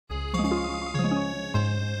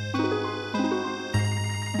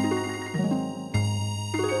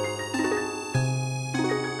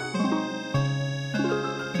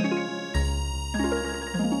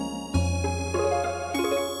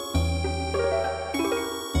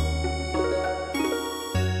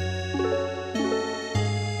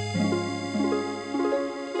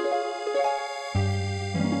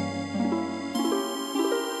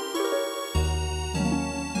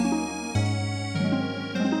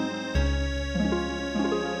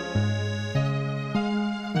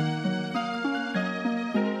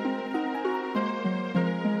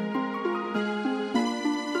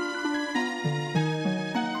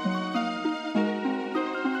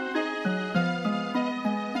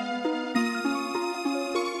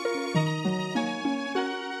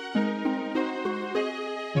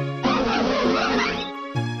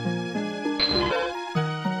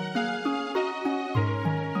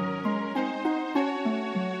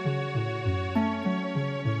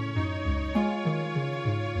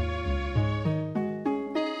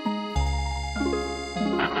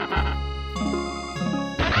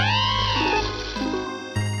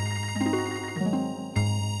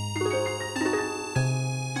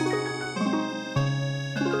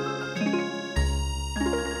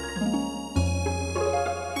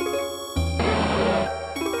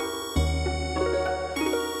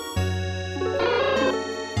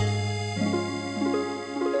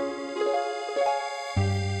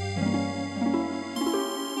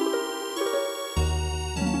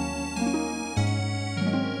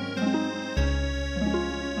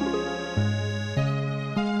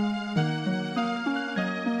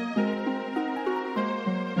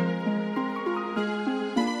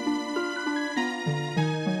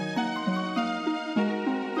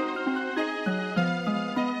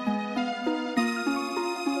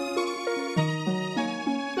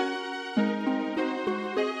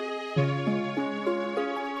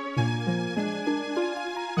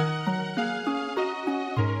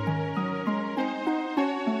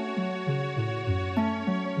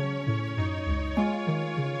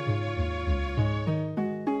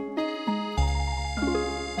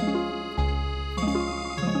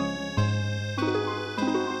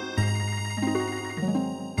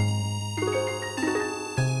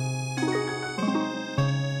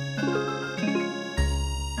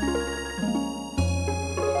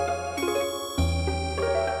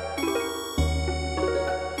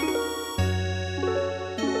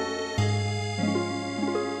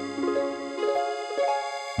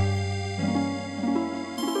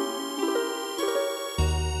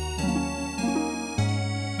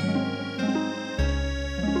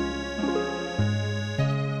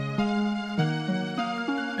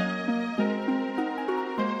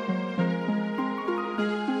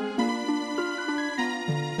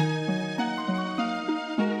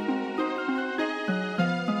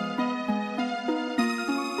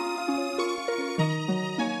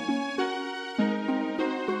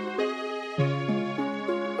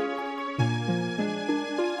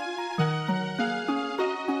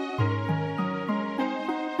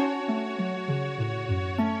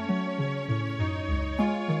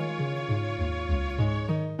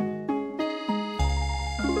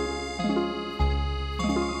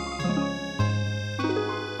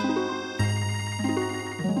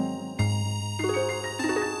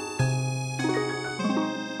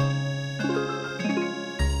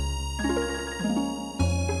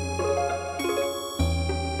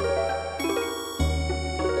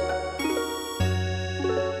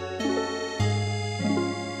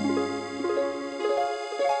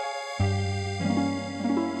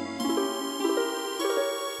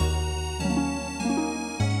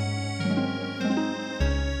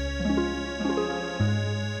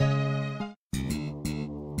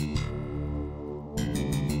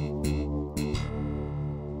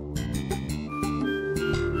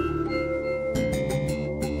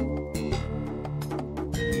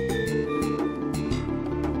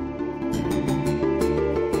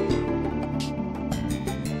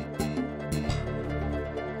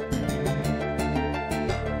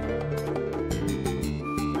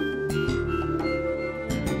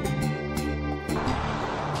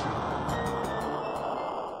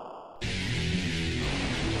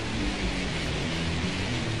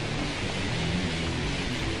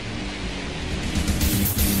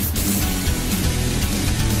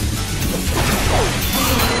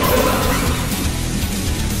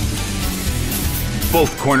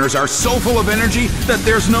Both corners are so full of energy that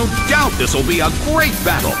there's no doubt this will be a great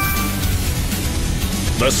battle.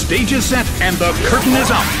 The stage is set and the curtain is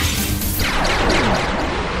up.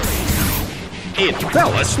 It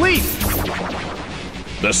fell asleep.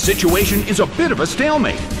 The situation is a bit of a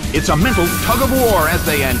stalemate. It's a mental tug of war as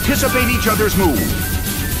they anticipate each other's move.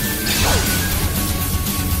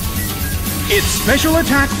 Its special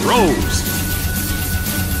attack rose.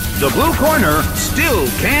 The blue corner still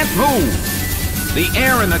can't move. The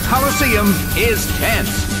air in the Colosseum is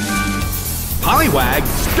tense. Poliwag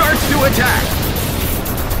starts to attack.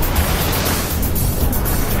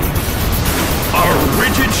 A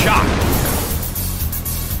rigid shock.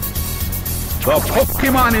 The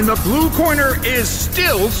Pokémon in the blue corner is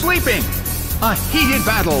still sleeping. A heated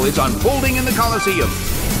battle is unfolding in the Colosseum.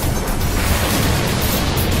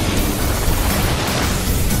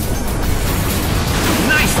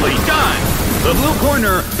 Nicely done! The blue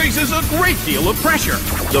corner faces a great deal of pressure.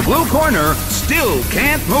 The blue corner still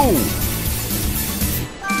can't move.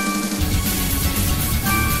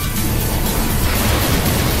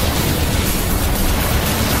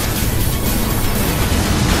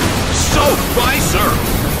 Soaked by surf.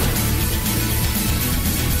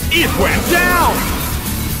 It went down!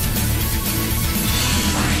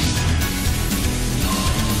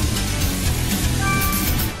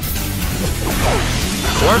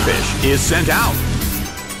 Corphish is sent out.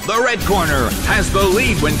 The red corner has the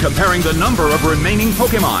lead when comparing the number of remaining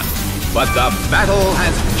Pokémon, but the battle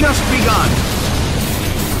has just begun.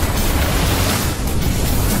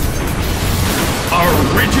 A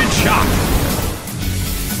rigid shock.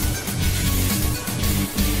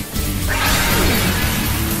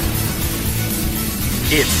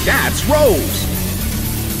 Its stats rose.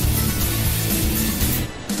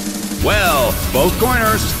 Well, both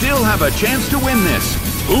corners still have a chance to win this.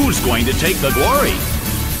 Who's going to take the glory?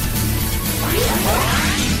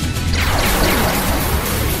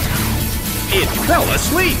 It fell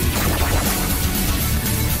asleep.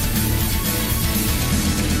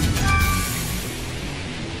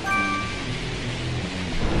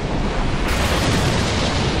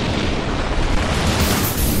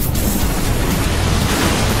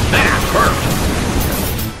 That hurt.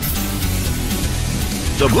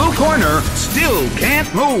 The blue corner still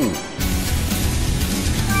can't move.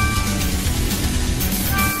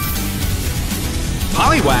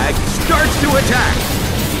 Poliwag starts to attack.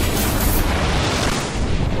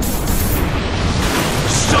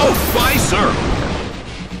 Soaked by surf.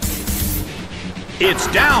 It's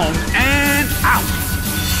down and out.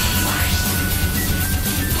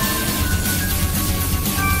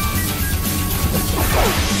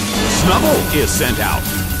 Snubbull is sent out.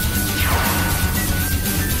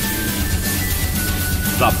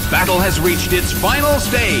 The battle has reached its final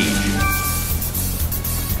stage.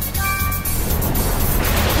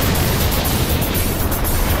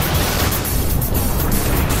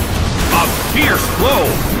 Fierce blow!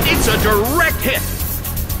 It's a direct hit!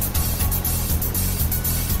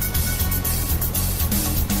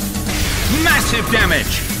 Massive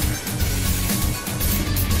damage!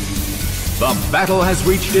 The battle has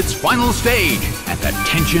reached its final stage, and the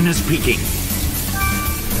tension is peaking.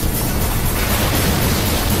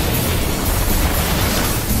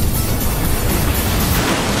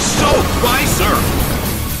 Soaked by surf!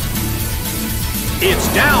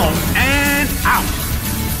 It's down and out!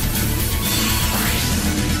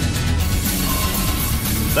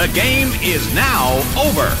 The game is now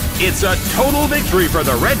over. It's a total victory for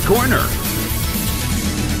the red corner.